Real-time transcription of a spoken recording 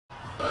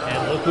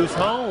Look who's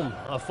home.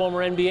 A former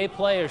NBA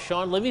player,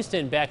 Shaun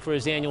Livingston, back for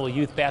his annual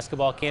youth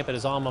basketball camp at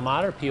his alma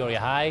mater, Peoria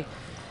High.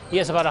 He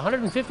has about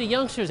 150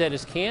 youngsters at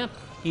his camp.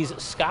 He's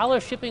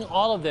scholarshiping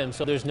all of them,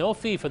 so there's no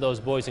fee for those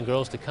boys and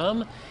girls to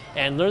come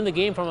and learn the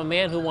game from a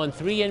man who won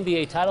 3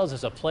 NBA titles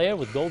as a player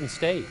with Golden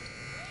State.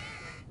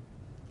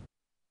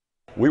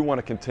 We want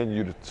to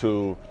continue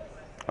to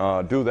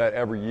do that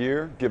every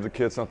year, give the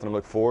kids something to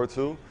look forward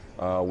to.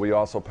 We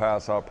also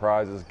pass out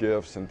prizes,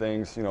 gifts, and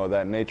things, of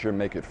that nature,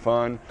 make it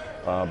fun.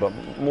 But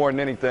more than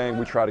anything,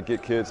 we try to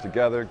get kids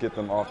together, get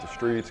them off the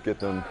streets, get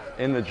them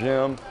in the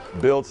gym,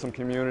 build some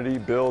community,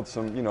 build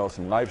some,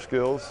 some life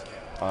skills,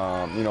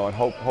 and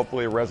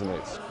hopefully it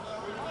resonates.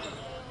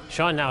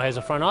 Shaun now has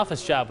a front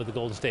office job with the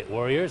Golden State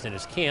Warriors, and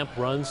his camp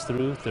runs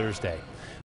through Thursday.